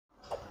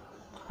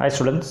Hi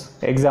students,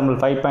 example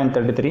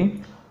 5.33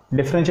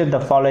 differentiate the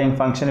following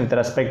function with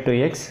respect to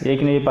x.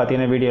 ஏற்கனவே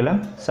பார்த்தீங்கன்னா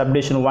வீடியோவில்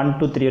subdivision 1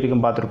 to 3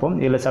 வரைக்கும் பார்த்துருப்போம்.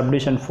 இதில்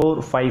subdivision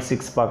 4, 5,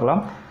 6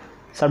 பார்க்கலாம்.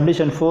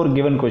 subdivision 4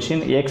 given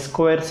question x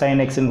square sin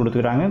x ன்னு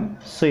கொடுத்துக்கிறாங்க.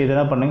 ஸோ இதை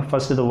என்ன பண்ணுங்க,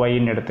 ஃபர்ஸ்ட் இது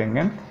yன்னு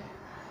எடுத்துங்க.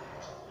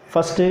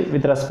 First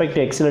with respect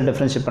to x ல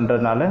differentiate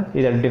பண்ணுறதுனால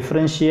இதை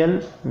differential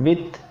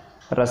with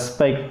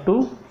respect to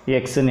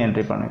x ன்னு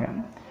என்ட்ரி பண்ணுங்க.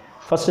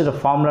 ஃபர்ஸ்ட் இந்த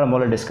ஃபார்முலா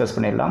நம்மள டிஸ்கஸ்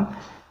பண்ணிடலாம்.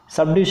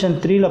 subdivision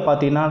 3 ல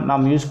பார்த்தீங்கன்னா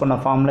நாம் யூஸ் பண்ண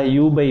ஃபார்முலா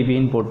u by v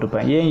ன்னு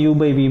போட்டுப்பேன். ஏன் u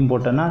by v ன்னு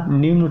போட்டேன்னா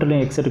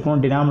நியூமரேட்டர்லையும் x இருக்கும்,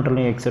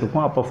 டினாமினேட்டர்லையும் x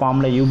இருக்கும். அப்போ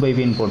ஃபார்முலா u by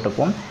v ன்னு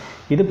போட்டுப்போம்.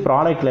 இது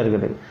ப்ராடக்ட்டில்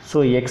இருக்குது. So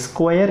X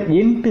square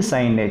into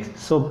sine x.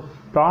 So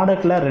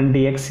ப்ராடக்ட்டில்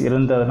 2x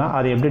இருந்ததுன்னா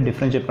அதை எப்படி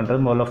டிஃப்ரென்ஷியேட்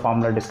பண்ணுறது முதல்ல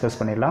ஃபார்முலா டிஸ்கஸ்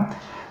பண்ணிடலாம்.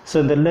 ஸோ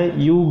இதில்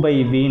u by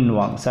v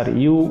ன்னுவாங்க, sorry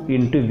u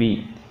into v,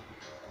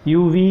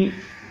 uv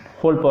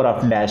whole power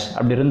of dash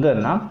அப்படி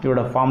இருந்ததுன்னா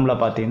இதோட ஃபார்முலா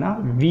பார்த்தீங்கன்னா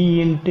v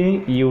into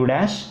u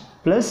dash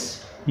plus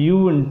u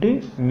into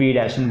v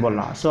டேஷ்னு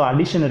போடலாம். ஸோ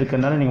அடிஷன்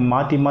இருக்கிறதுனால நீங்கள்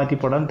மாற்றி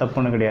போடாலும்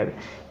தப்புன்னு கிடையாது.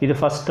 இது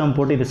ஃபஸ்ட் டேர்ம்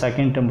போட்டு இது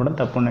செகண்ட் டேர்ம் போட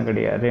தப்புன்னு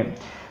கிடையாது.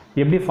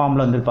 எப்படி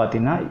ஃபார்முலா வந்து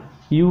பார்த்தீங்கன்னா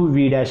u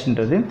v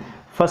டேஷ்ன்றது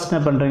ஃபஸ்ட்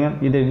என்ன பண்ணுறீங்க,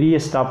 இதை v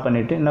ஸ்டாப்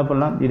பண்ணிவிட்டு என்ன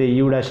பண்ணலாம், இதை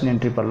u டேஷ்னு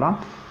என்ட்ரி பண்ணலாம்.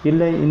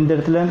 இல்லை இந்த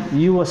இடத்துல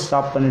u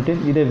ஸ்டாப் பண்ணிவிட்டு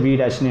இதை v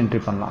டேஷ்னு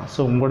என்ட்ரி பண்ணலாம். ஸோ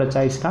உங்களோட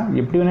சாய்ஸ் தான்,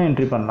 எப்படி வேணால்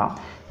என்ட்ரி பண்ணலாம்.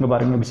 இங்கே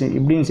பாருங்கள்,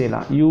 இப்படியும்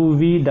செய்யலாம்.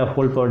 uv the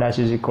whole power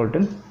dash is equal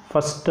to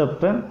first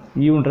ஸ்டெப்பை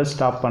uன்ற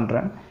ஸ்டாப்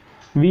பண்ணுறேன்,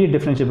 v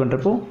டிஃப்ரென்ஷியேட்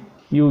பண்ணுறப்போ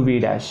uv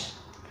dash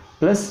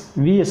plus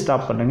v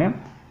stop பண்ணுங்கள்,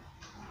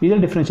 இதை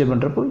டிஃப்ரென்ஷியேட்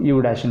பண்ணுறப்போ u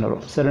டேஷ்னு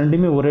வரும். ஸோ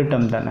ரெண்டுமே ஒரே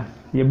டேர்ம் தானே,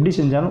 எப்படி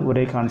செஞ்சாலும்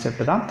ஒரே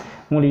கான்செப்ட் தான்.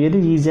 உங்களுக்கு எது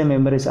ஈஸியாக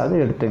மெமரைஸ் ஆகுது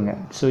எடுத்துங்க.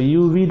 So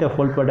uv the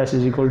whole power dash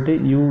is equal to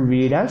uv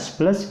dash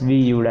plus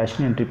vu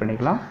டேஷ்னு entry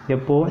பண்ணிக்கலாம்.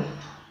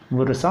 எப்போது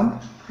ஒரு சம்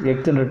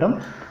எக்ஸ்ன்ற டேர்ம்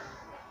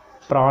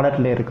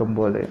ப்ராடக்டில்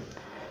இருக்கும்போது.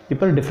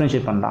 இப்போ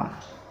டிஃப்ரென்ஷியேட் பண்ணலாம்.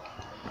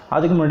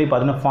 அதுக்கு முன்னாடி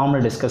பார்த்தீங்கன்னா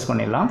ஃபார்முலா டிஸ்கஸ்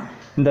பண்ணிடலாம்.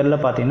 இந்த இடத்துல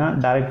பார்த்தீங்கன்னா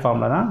டைரக்ட்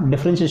ஃபார்முலா தான்,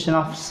 differentiation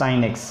of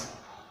sine x.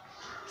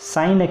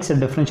 sin x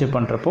differentiate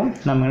பண்ணுறப்போ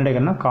நம்ம என்ன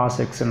எடுக்கணும்னா cos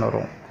xன்னு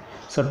வரும்.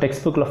 ஸோ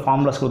டெக்ஸ்ட் புக்கில்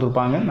ஃபார்முலாஸ்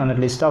கொடுத்துருப்பாங்க, அந்த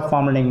லிஸ்ட் ஆஃப்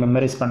ஃபார்முலா நீங்கள்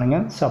மெமரைஸ்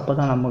பண்ணுங்கள். ஸோ அப்போ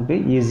தான் நமக்கு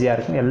ஈஸியாக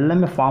இருக்கும்.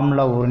 எல்லாமே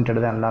ஃபார்முலா ஓரியன்ட்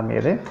தான் எல்லாமே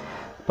இது.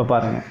 இப்போ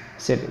பாருங்கள்,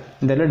 சரி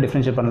இந்த இடத்துல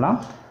டிஃப்ரென்ஷியேட் பண்ணலாம்.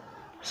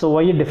 ஸோ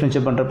ஒய்யை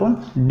டிஃப்ரென்ஷியேட் பண்ணுறப்போ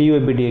dy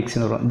by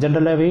dxன்னு வரும்.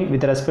 ஜென்ரலாகவே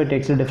வித் ரெஸ்பெக்ட்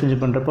எக்ஸில்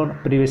டிஃப்ரென்ஷியேட் பண்ணுறப்போ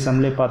ப்ரீவியஸ்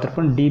சம்லேயே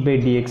பார்த்துருப்போம் d by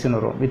dxன்னு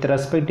வரும். வித்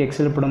ரெஸ்பெக்ட்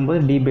எக்ஸில்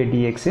பண்ணும்போது d by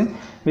dx,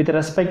 with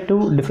respect to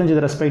difference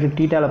with respect to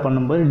டீட்டாவில்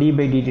பண்ணும்போது d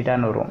by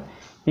dθன்னு வரும்.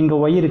 இங்கே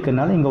y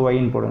இருக்கிறதுனால இங்கே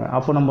yன்னு போடுங்க.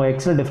 அப்போ நம்ம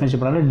எக்ஸில்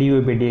டிஃப்ரென்ஷியேட் பண்ணாலும் dy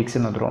by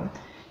dxன்னு வந்துடும்.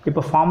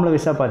 இப்போ ஃபார்முலா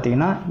வைஸாக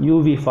பார்த்தீங்கன்னா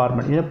uv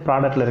ஃபார்மெட், இது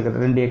ப்ராடக்ட்டில் இருக்குது,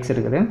 2x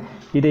இருக்குது.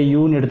 இதை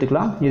uன்னு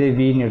எடுத்துக்கலாம், இதை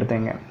vன்னு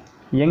எடுத்துங்க.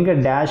 எங்கே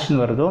டேஷ்னு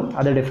வருதோ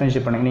அதை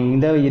டிஃப்ரென்ஷியேட் பண்ணுங்க.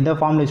 நீங்கள் இந்த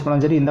ஃபார்முலா யூஸ்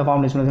பண்ணாலும் சரி, இந்த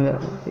ஃபார்முலா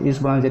யூஸ்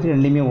பண்ணாலும் சரி,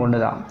 ரெண்டுமே ஒன்று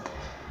தான்.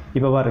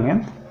 இப்போ பாருங்கள்,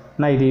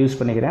 நான் இதை யூஸ்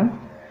பண்ணிக்கிறேன்.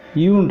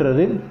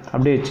 uன்றது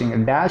அப்படியே வச்சுங்க,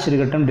 டேஷ்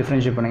இருக்கட்டும்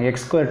டிஃப்ரென்ஷியேட் பண்ணுங்கள்.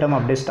 எக்ஸ் ஸ்கொயர் டேர்ம்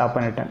அப்படியே ஸ்டாப்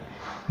பண்ணிட்டேன்,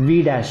 v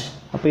டேஷ்.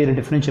 அப்போ இதை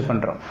டிஃப்ரென்ஷியேட்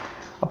பண்ணுறோம்.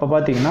 அப்போ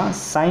பார்த்தீங்கன்னா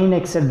சைன்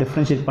எக்ஸை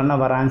டிஃப்ரென்ஷியேட் பண்ணால்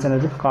வர ஆன்சர்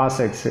அது காஸ்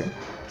எக்ஸு.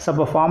 ஸோ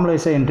அப்போ ஃபார்முலா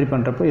வைஸாக என்ட்ரி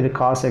பண்ணுறப்போ இது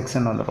காஸ்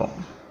எக்ஸ்ன்னு வந்துடும்.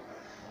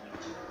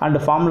 அண்டு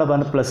ஃபார்முலா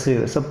வந்து ப்ளஸ்ஸு,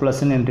 ஸோ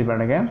ப்ளஸ்ன்னு என்ட்ரி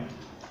பண்ணுங்கள்.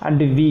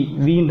 அண்டு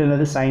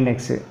வின்றது சைன்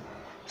எக்ஸு,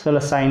 ஸோ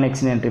இல்லை சைன்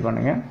எக்ஸ்ன்னு என்ட்ரி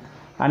பண்ணுங்கள்.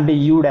 அண்டு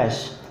யூ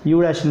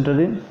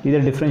டேஷ்ன்றது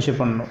இதை டிஃப்ரென்ஷியேட்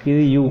பண்ணணும்,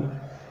 இது u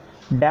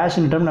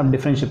டேஷ்ன்றது நம்ம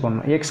டிஃப்ரென்ஷியேட்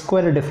பண்ணணும். எக்ஸ்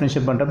ஸ்கொயரை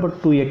டிஃப்ரென்ஷியேட் பண்ணுறப்போ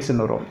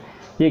 2xன்னு வரும்.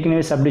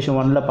 ஏற்கனவே சப்டிஷன்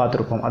 1ல்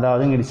பார்த்துருப்போம்.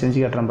 அதாவது இங்கே செஞ்சு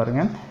காட்டுறேன்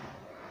பாருங்கள்,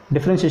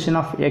 differentiation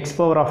of X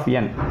power of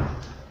n,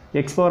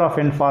 X power of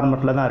n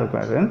ஃபார்மெட்டில் தான்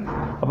இருக்கும் அது.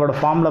 அப்போட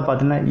ஃபார்முலா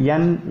பார்த்தீங்கன்னா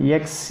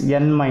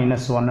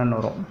nxn-1ன்னு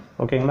வரும்.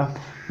 ஓகேங்களா?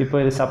 இப்போ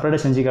இது செப்பரேட்டாக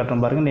செஞ்சு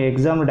காட்டுறோம் பாருங்கள். இந்த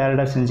எக்ஸாம்பிள்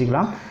டேரெக்டாக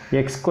செஞ்சுக்கலாம்.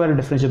 எக்ஸ் ஸ்கொயர்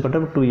டிஃப்ரென்ஷியேட்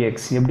பண்ணுறப்ப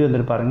 2x எப்படி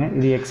வந்துட்டு பாருங்கள்.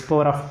 இது எக்ஸ்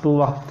பவர் ஆஃப்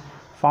 2வா,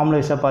 ஃபார்முலா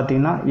வைஸாக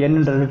பார்த்தீங்கன்னா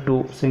nன்றது 2,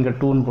 ஸோ இங்கே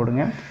 2ன்னு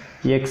போடுங்க.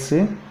 எக்ஸு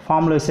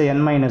ஃபார்முலா வைஸாக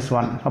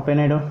n-1, அப்போ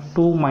என்ன ஆகிடும்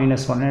 2 -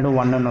 1 ஆகிடும்,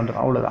 1ன்னு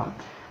வந்துடும். அவ்வளோதான்.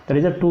 That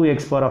is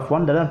 2x power of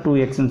 1, தான்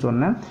 2xன்னு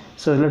சொன்னேன்.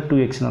 ஸோ இதில்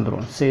 2xன்னு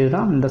வந்துடும். ஸோ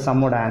இதுதான் இந்த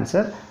சம்மோட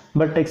ஆன்சர்.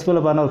 பட் டெக்ஸ்ட்டில்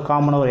பாருங்கள் ஒரு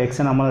காமனாக ஒரு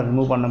எக்ஸை நம்மளால்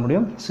ரிமூவ் பண்ண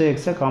முடியும். ஸோ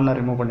எக்ஸை காமனாக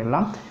ரிமூவ்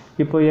பண்ணிடலாம்.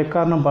 இப்போ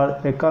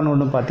எக்காரணம்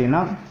ஒன்று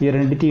பார்த்தீங்கன்னா இது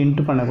ரெண்டுத்தையும்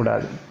இன்ட்டு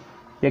பண்ணக்கூடாது.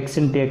 X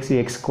into X,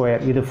 X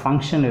square, இது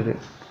ஃபங்க்ஷன், இது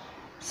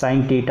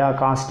சைன் டீட்டா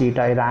காஸ்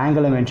டீட்டா, இது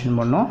ஆங்கிளை மென்ஷன்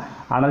பண்ணோம்.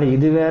 ஆனால்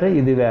இது வேறு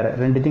இது வேறு,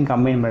 ரெண்டுத்தையும்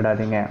கம்பைன்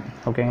பண்ணிடாதீங்க.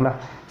 ஓகேங்களா?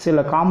 ஸோ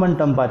இல்லை காமன்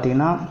டேர்ம்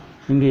பார்த்தீங்கன்னா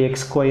இங்கே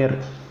எக்ஸ் ஸ்கொயர்,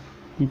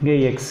 இங்கே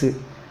எக்ஸு,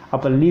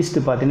 அப்போ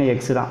லீஸ்ட்டு பார்த்தீங்கன்னா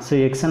எக்ஸு தான். ஸோ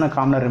எக்ஸை நான்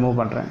காமனாக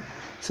ரிமூவ் பண்ணுறேன்.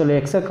 ஸோ இல்லை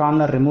எக்ஸை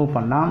காமனாக ரிமூவ்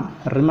பண்ணால்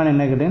ரிமைன்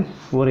என்ன இருக்குது,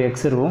 ஒரு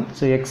எக்ஸ் இருக்கும்.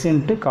 So X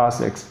into cos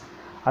X.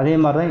 அதே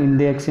மாதிரி தான்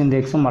இந்த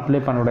எக்ஸும் மல்டிப்ளை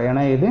பண்ணக்கூடாது,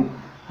 ஏன்னா இது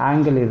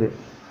ஆங்கிள், இது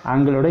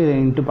ஆங்கிளோட இதை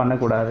இன்ட்டு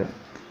பண்ணக்கூடாது.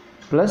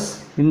 ப்ளஸ்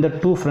இந்த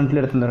 2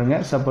 ஃப்ரண்ட்டில் எடுத்து வந்துடுங்க.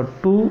 ஸோ அப்போ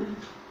 2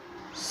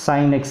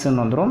 sin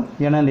எக்ஸ்ன்னு வந்துடும்,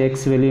 ஏன்னா இந்த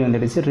எக்ஸ் வெளியே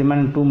வந்துடுச்சு.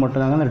 ரிமைன் 2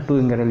 மட்டும் தாங்க, அந்த 2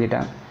 இங்கே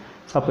எழுதிட்டேன்.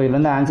 ஸோ அப்போ இதில்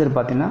வந்து ஆன்சர்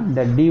பார்த்தீங்கன்னா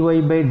the dy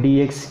by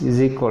dx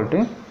is equal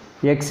to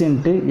x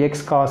into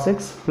x cos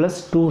x plus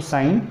 2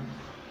 sin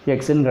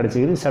xன்னு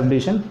கிடச்சிக்குது.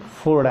 Submission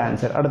 4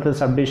 answer. அடுத்தது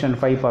சப்டிஷன்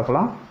 5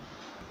 பார்க்கலாம்.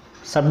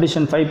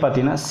 சப்டிஷன் 5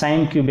 பார்த்தீங்கன்னா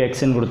sin cube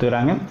xன்னு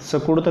கொடுத்துக்கிறாங்க. ஸோ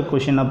கொடுத்த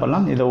கொஷின் என்ன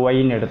பண்ணலாம், இதை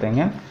yன்னு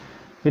எடுத்துங்க.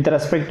 With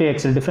respect to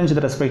X, difference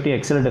with respect to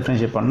எக்ஸில்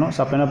டிஃப்ரென்ஷியேட் பண்ணணும். ஸோ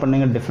அப்போ என்ன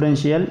பண்ணுங்க,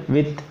 டிஃப்ரென்ஷியல்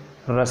வித்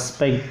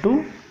ரெஸ்பெக்ட் டு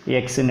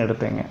எக்ஸ்ன்னு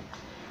எடுத்துங்க.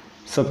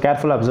 ஸோ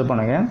கேர்ஃபுல்லாக அப்சர்வ்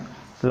பண்ணுங்கள்.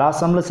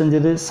 லாஸ்ட் சம்மில்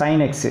செஞ்சது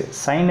sin x.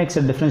 sin x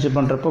differentiate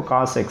பண்ணுறப்போ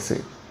cos x.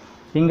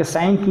 இங்கே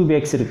sin cube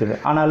x இருக்குது,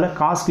 ஆனால்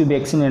cos cube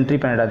xன்னு என்ட்ரி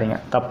பண்ணிடாதீங்க,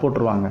 தப்பு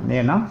போட்டுருவாங்க.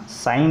 ஏன்னா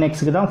sin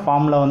xக்கு தான்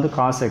ஃபார்முலா வந்து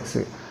cos x,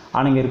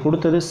 ஆனால் இங்கே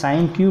கொடுத்தது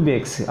sin cube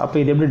x. அப்போ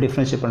இது எப்படி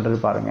டிஃப்ரென்ஷியேட் பண்ணுறது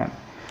பாருங்கள்.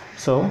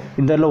 ஸோ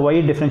இந்த y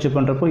டிஃப்ரென்ஷியேட்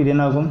பண்ணுறப்போ இது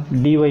என்ன ஆகும்,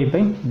 dy by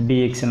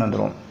dxன்னு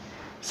வந்துடும்.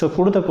 ஸோ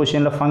கொடுத்த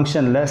கொஷினில்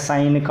ஃபங்க்ஷனில்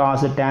சைனு,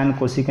 காசு, டேன்,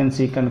 கொசிகன்,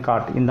 சீக்கன்,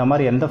 காட் இந்த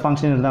மாதிரி எந்த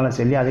ஃபங்க்ஷன் இருந்தாலும்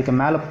சரி, அதுக்கு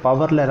மேலே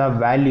பவரில் ஏதாவது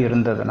வேல்யூ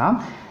இருந்ததுன்னா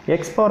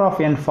X power of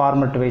n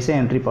format வைஸை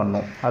entry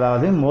பண்ணணும்.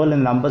 அதாவது முதல்ல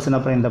இந்த நம்பர்ஸ்னு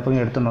அப்புறம் இந்த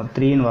பக்கம் எடுத்துடணும்,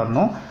 3ன்னு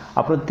வரணும்,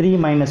 அப்புறம் 3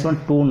 - 1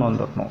 2ன்னு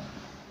வந்துடணும்.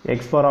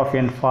 எக்ஸ் பவர் ஆஃப்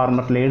என்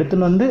ஃபார்மெட்டில்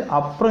எடுத்துன்னு வந்து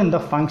அப்புறம் இந்த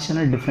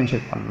ஃபங்க்ஷனை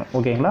டிஃப்ரென்ஷியேட் பண்ணணும்.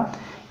 ஓகேங்களா?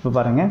 இப்போ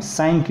பாருங்கள்,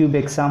 சைன் கியூப்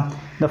எக்ஸா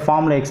இந்த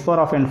formula X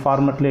power of n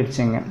ஃபார்மெட்டில்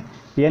எடுத்துங்க.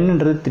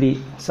 என்னன்றது 3.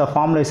 ஸோ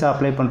ஃபார்முலா வைஸாக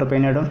அப்ளை பண்ணுறப்ப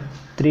என்னிடம்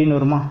 3ன்னு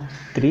வருமா,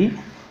 3.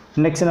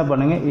 நெக்ஸ்ட் என்ன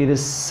பண்ணுங்கள், இது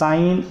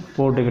சைன்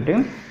போட்டுக்கிட்டு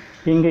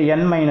இங்கே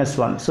n -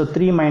 1. ஸோ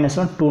 3 -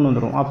 1 2ன்னு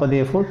வந்துடும். அப்போ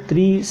therefore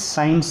 3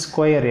 sin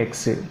square x.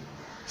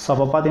 So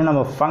அப்போ பார்த்தீங்கன்னா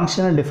நம்ம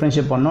ஃபங்க்ஷனை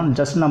டிஃப்ரென்ஷியேட் பண்ணோம்.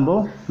 ஜஸ்ட் நம்ம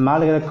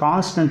மேலே இருக்கிற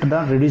கான்ஸ்டன்ட்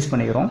தான் ரெடியூஸ்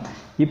பண்ணிக்கிறோம்.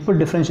 இப்போ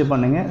டிஃப்ரென்ஷியேட்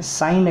பண்ணுங்கள்.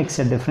 sin x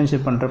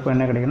டிஃப்ரென்ஷியேட் பண்ணுறப்போ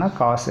என்ன கிடைக்குன்னா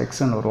cos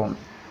xன்னு வரும்.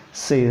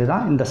 ஸோ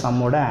இதுதான் இந்த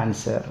சம்மோட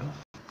ஆன்சர்.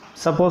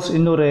 சப்போஸ்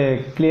இன்னொரு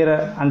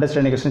கிளியராக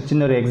அண்டர்ஸ்டாண்டிங் கொஸ்டின்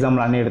சின்ன ஒரு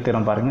எக்ஸாம்பிள் அன்னே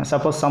எடுத்துக்கிறோம் பாருங்கள்.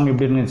 சப்போஸ் சம்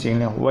இப்படி இருக்குன்னு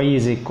வச்சுக்கோங்களேன், y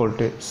is equal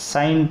to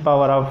sin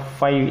power of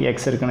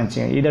 5x இருக்குன்னு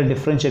வச்சுக்கோங்க. இதை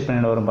டிஃப்ரென்ஷியேட்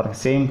பண்ணி வரும்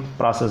பாருங்கள், சேம்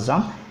ப்ராசஸ்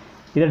தான்.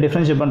 இதை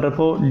டிஃப்ரென்ஷியேட்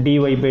பண்ணுறப்போ dy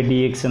by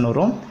dxன்னு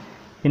வரும்.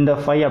 இந்த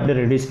 5 அப்படியே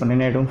ரெடியூஸ்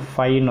பண்ணி ஆகிடும்,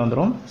 5ன்னு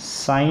வந்துடும்.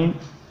 sin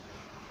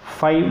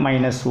 5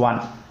 - 1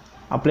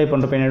 அப்ளை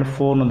பண்ணுறப்போ என்ன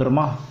 4ன்னு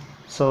வந்துடுமா.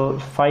 So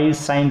 5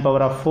 sin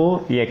power of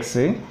 4x.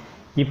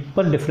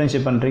 இப்போ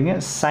டிஃப்ரென்ஷியேட் பண்ணுறீங்க,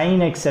 sin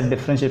x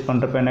டிஃப்ரென்ஷியேட்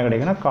பண்ணுறப்போ என்ன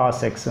கிடைக்குன்னா cos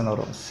xன்னு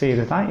வரும். ஸோ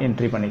இது தான்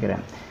என்ட்ரி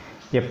பண்ணிக்கிறேன்.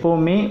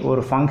 எப்போவுமே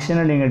ஒரு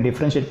ஃபங்க்ஷனை நீங்கள்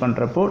டிஃப்ரென்ஷியேட்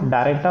பண்ணுறப்போ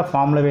டைரெக்டாக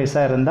ஃபார்முலா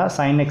வைஸாக இருந்தால்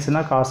sin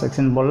xனா cos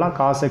xன்னு போடலாம்,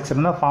 cos x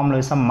இருந்தால் ஃபார்முலா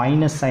வைஸாக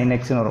மைனஸ் sin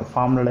xன்னு வரும்.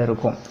 ஃபார்முலாவில்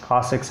இருக்கும்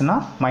cos xனா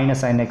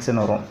மைனஸ் sin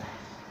xன்னு வரும்.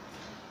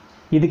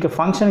 இதுக்கு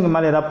ஃபங்க்ஷனுக்கு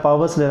மேலே ஏதாவது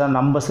பவர்ஸில் ஏதாவது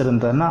நம்பர்ஸ்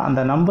இருந்ததுன்னா அந்த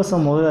நம்பர்ஸை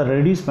முதல்ல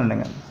ரெடியூஸ்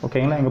பண்ணுங்கள்.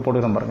 ஓகேங்களா? இங்கே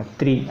போட்டுக்கிறோம் பாருங்கள்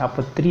 3.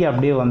 அப்போ 3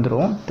 அப்படியே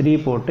வந்துடும். 3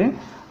 போட்டு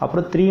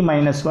அப்புறம் 3 -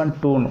 1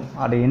 2ன்னு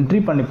அதை என்ட்ரி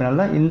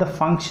பண்ணிப்பினால இந்த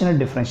ஃபங்க்ஷனை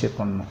டிஃப்ரென்ஷியேட்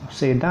பண்ணணும்.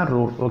 ஸோ இதுதான்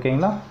ரூல்.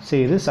 ஓகேங்களா? ஸோ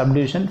இது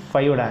சப்டிவிஷன்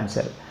 5ஓட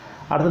ஆன்சர்.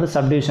 அடுத்தது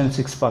சப்டிவிஷன்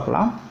 6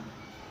 பார்க்கலாம்.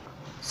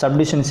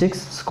 Subdivision 6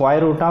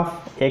 square root of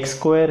X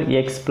square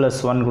X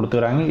 + 1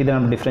 கொடுத்துக்கிறாங்க. இதை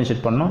நம்ம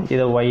டிஃப்ரென்ஷியேட் பண்ணணும்.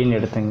 இதை ஒய்ன்னு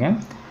எடுத்துங்க.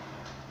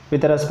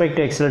 வித் ரெஸ்பெக்ட்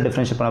டு எக்ஸில்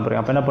டிஃப்ரென்ஷியேட் பண்ண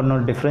போகிறீங்க. அப்போ என்ன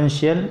பண்ணணும்,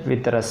 டிஃப்ரென்ஷியல்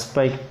வித்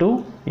ரெஸ்பெக்ட் டு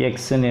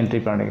எக்ஸ்ன்னு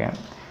என்ட்ரி பண்ணுங்க.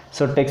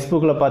 ஸோ டெக்ஸ்ட்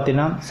புக்கில்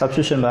பார்த்தீங்கன்னா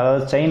சப்ஸ்டியூஷன்,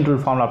 அதாவது செயின்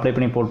ரூல் ஃபார்மில் அப்ளை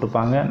பண்ணி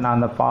போட்டுருப்பாங்க. நான்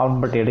அந்த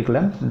ஃபார்மெட் எடுக்கல,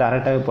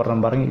 டேரெக்டாகவே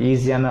போடுறேன் பாருங்கள்.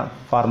 ஈஸியான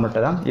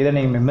ஃபார்மெட்டு தான். இதை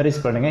நீங்கள் மெமரைஸ்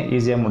பண்ணுங்கள்,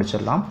 ஈஸியாக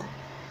முடிச்சிடலாம்.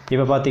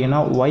 இப்போ பார்த்தீங்கன்னா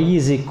y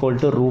is equal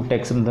to root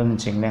x இருந்ததுன்னு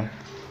வச்சுங்களேன்.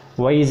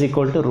 y is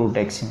equal to root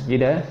x.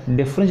 இதை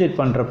டிஃப்ரென்ஷியேட்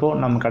பண்ணுறப்போ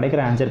நம்ம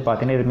கிடைக்கிற ஆன்சர்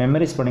பார்த்தீங்கன்னா இது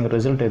மெமரைஸ் பண்ணிக்கிற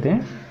ரிசல்ட் இது.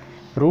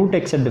 ரூட்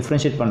எக்ஸை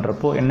டிஃப்ரென்ஷியேட்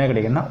பண்ணுறப்போ என்ன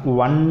கிடைக்குன்னா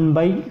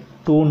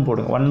 1/2ன்னு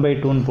போடுங்க.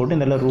 1/2ன்னு போட்டு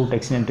இந்த ரூட்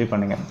எக்ஸ்ன்னு என்ட்ரி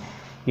பண்ணுங்கள்.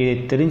 இது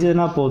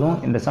தெரிஞ்சதுன்னா போதும்,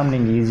 இந்த சம்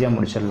நீங்கள் ஈஸியாக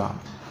முடிச்சிடலாம்.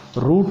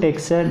 ரூட்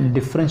எக்ஸை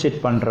டிஃப்ரென்ஷியேட்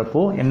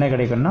பண்ணுறப்போ என்ன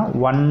கிடைக்குன்னா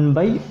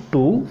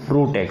 1/2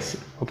 ரூட் எக்ஸ்.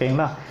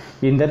 ஓகேங்களா?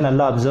 இந்த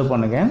நல்லா அப்சர்வ்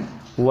பண்ணுங்கள்.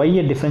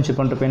 ஒய்யை டிஃப்ரென்ஷியேட்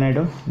பண்ணுறப்போ என்ன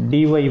ஆகிடும்,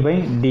 dy by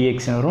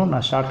dxன்னு வரும்.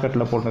 நான்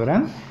ஷார்ட்கட்டில்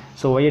போட்டுக்கிறேன்.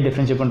 ஸோ ஒய்யை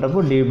டிஃப்ரென்ஷியேட்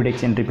பண்ணுறப்போ dy by dx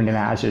என்ட்ரி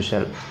பண்ணிடுறேன் ஆஸ்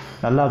யூஷுவல்.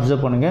 நல்லா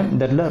அப்சர்வ் பண்ணுங்கள்.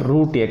 இந்த இடத்துல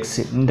ரூட் எக்ஸ்,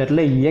 இந்த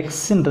இடத்துல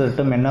எக்ஸுன்ற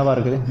டேர்ம் என்னவாக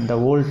இருக்குது, இந்த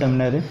ஹோல் டேர்ம்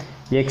என்னது,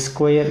 எக்ஸ்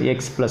ஸ்கொயர்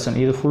எக்ஸ் + 1.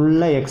 இது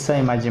ஃபுல்லாக எக்ஸாக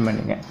இமேஜின்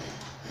பண்ணிங்க.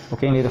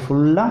 ஓகேங்களா? இது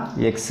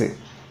ஃபுல்லாக எக்ஸு.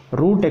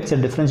 ரூட் எக்ஸை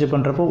டிஃப்ரென்ஷியேட்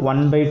பண்ணுறப்போ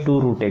 1/2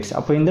 ரூட் எக்ஸ்.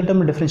 அப்போ இந்த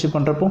டேர்ம் டிஃப்ரென்ஷியேட்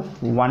பண்ணுறப்போ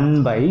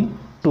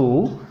 1/2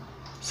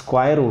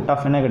 ஸ்கொயர் ரூட்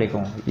ஆஃப் என்ன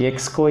கிடைக்கும்,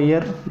 எக்ஸ்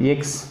ஸ்கொயர்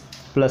எக்ஸ்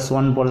 +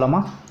 1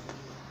 போடலாமா.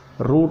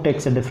 ரூட்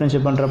எக்ஸை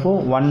டிஃப்ரென்ஷியேட் பண்ணுறப்போ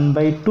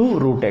 1/2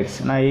 ரூட் எக்ஸ்.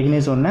 நான்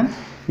ஏற்கனவே சொன்னேன்,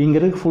 இங்கே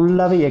இருக்குது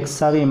ஃபுல்லாகவே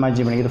எக்ஸாகவே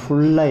இமேஜின் பண்ணி, இது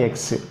ஃபுல்லாக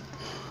எக்ஸு.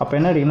 அப்போ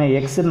என்ன இருக்குன்னா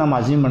எக்ஸு நம்ம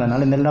அசியூம்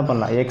பண்ணனால இந்த என்ன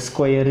பண்ணலாம், எக்ஸ்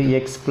ஸ்கொயர்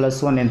எக்ஸ்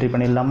 + 1 என்ட்ரி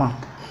பண்ணிடலாமா.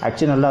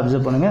 ஆக்சுவலி நல்லா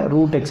அப்சர்வ் பண்ணுங்கள்.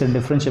 ரூட் எக்ஸை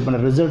டிஃப்ரென்ஷியேட் பண்ண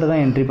ரிசல்ட்டை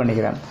தான் என்ட்ரி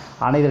பண்ணிக்கிறேன்,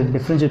 ஆனால் இதில்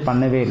டிஃப்ரென்ஷியேட்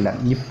பண்ணவே இல்லை.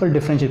 இப்போ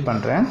டிஃப்ரென்ஷியேட்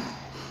பண்ணுறேன்.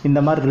 இந்த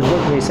மாதிரி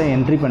ரிசல்ட் வைஸாக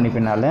என்ட்ரி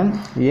பண்ணிப்பினால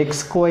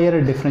எக்ஸ் ஸ்கொயர்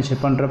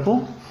டிஃப்ரென்ஷியேட் பண்ணுறப்போ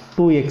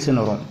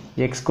 2xன்னு வரும்.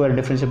 எக்ஸ் ஸ்கொயர்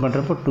டிஃப்ரென்ஷியேட்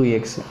பண்ணுறப்போ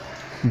 2x.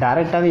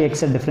 டேரெக்டாகவே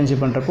எக்ஸை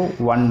டிஃப்ரென்ஷியேட் பண்ணுறப்போ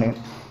 1.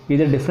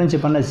 இதை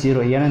டிஃப்ரென்ஷியேட் பண்ண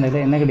 0. ஏன்னா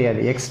இதில் என்ன கிடையாது,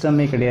 எக்ஸ்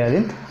டேர்மே கிடையாது.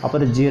 அப்போ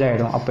அது 0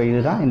 ஆகிடும். அப்போ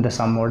இதுதான் இந்த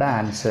சம்மோட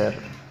ஆன்சர்.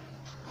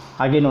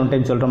 அகைன் ஒன்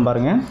டைம் சொல்கிறேன்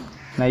பாருங்கள்.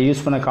 நான்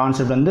யூஸ் பண்ண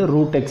கான்செப்ட் வந்து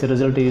ரூட் எக்ஸ்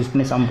ரிசல்ட்டு யூஸ்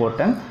பண்ணி சம்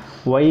போட்டேன்.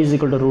 y is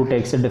equal to root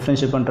x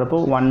differentiate பண்ணுறப்போ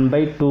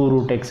 1/2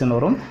 ரூட் எக்ஸ்ன்னு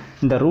வரும்.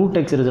 இந்த ரூட்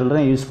எக்ஸ் ரிசல்ட்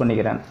தான் யூஸ்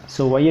பண்ணிக்கிறேன்.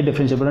 ஸோ ஒய்யை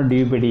டிஃப்ரென்ஷியேட் பண்ண dy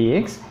by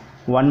dx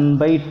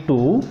 1/2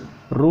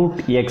 root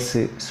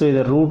x. So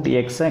இதை ரூட்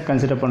எக்ஸை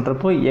கன்சிடர்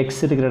பண்ணுறப்போ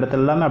எக்ஸ் இருக்கிற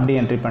இடத்துல எல்லாமே அப்படியே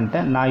என்ட்ரி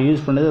பண்ணிட்டேன். நான்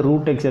யூஸ் பண்ணது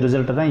ரூட் எக்ஸ்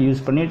ரிசல்ட்டை தான்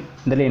யூஸ் பண்ணி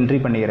இதில் என்ட்ரி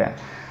பண்ணிக்கிறேன்.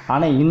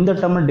 ஆனால் இந்த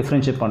டேர்மை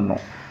டிஃப்ரென்ஷியேட்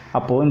பண்ணணும்.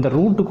 அப்போது இந்த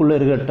ரூட்டுக்குள்ளே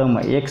இருக்கிற டேர்ம்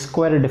எக்ஸ்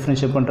ஸ்கொயரை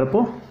டிஃப்ரென்ஷியேட்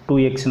பண்ணுறப்போ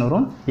 2xன்னு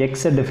வரும்.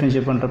 எக்ஸை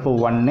டிஃப்ரென்ஷியேட் பண்ணுறப்போ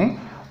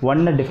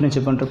 1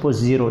 டிஃப்ரென்ஷியேட் பண்ணுறப்போ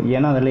 0.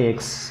 ஏன்னா அதில்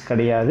எக்ஸ்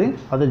கிடையாது,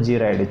 அது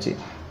 0 ஆகிடுச்சு.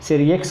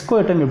 சரி x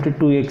ஸ்கொயர் டைம் எப்படி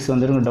 2x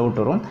வந்துருங்க டவுட்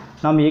வரும்.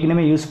 நம்ம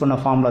ஏற்கனவே யூஸ் பண்ண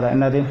ஃபார்முலா தான்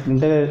என்னது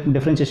இந்த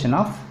differentiation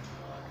of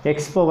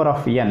x power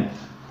of n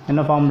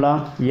என்ன formula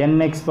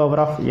nx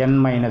power of n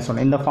minus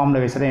 1 இந்த ஃபார்முலா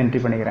வைஸ் தான்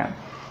என்ட்ரி பண்ணிக்கிறேன்.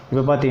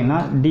 இப்போ பார்த்தீங்கன்னா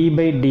d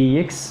by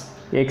dx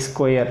x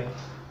square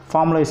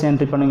formula wise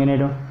entry பண்ணுங்க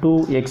என்ன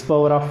 2x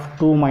பவர் ஆஃப்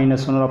 2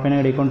 மைனஸ் 1 அப்போ என்ன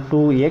கிடைக்கும்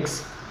 2x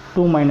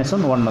 2 மைனஸ்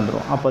 1 1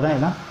 வந்துடும். அப்போ தான்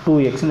என்ன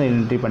 2xன்னு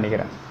என்ட்ரி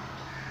பண்ணிக்கிறேன்.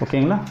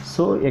 ஓகேங்களா.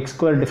 ஸோ எக்ஸ்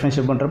ஸ்கொயர்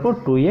டிஃபரன்ஷியேட் பண்ணுறப்போ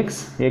 2x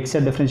எக்ஸை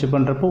டிஃபரன்ஷியேட்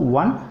பண்ணுறப்போ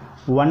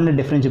 1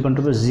 டிஃபரன்ஷியேட்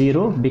பண்ணுறப்போ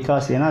 0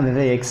 பிகாஸ் ஏன்னா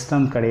அது எக்ஸ்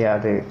டேர்ம்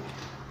கிடையாது.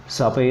 ஸோ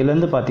அப்போ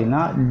இதுலேருந்து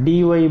பார்த்தீங்கன்னா dy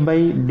by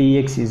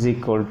dx is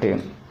equal to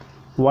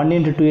 1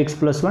 into 2x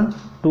plus 1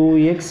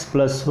 2x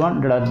plus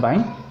 1 divided by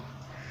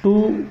 2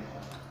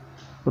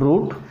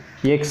 root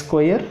x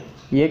square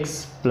x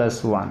plus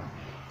 1.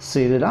 So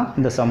இதுதான்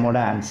இந்த சம்மோட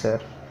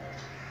ஆன்சர்.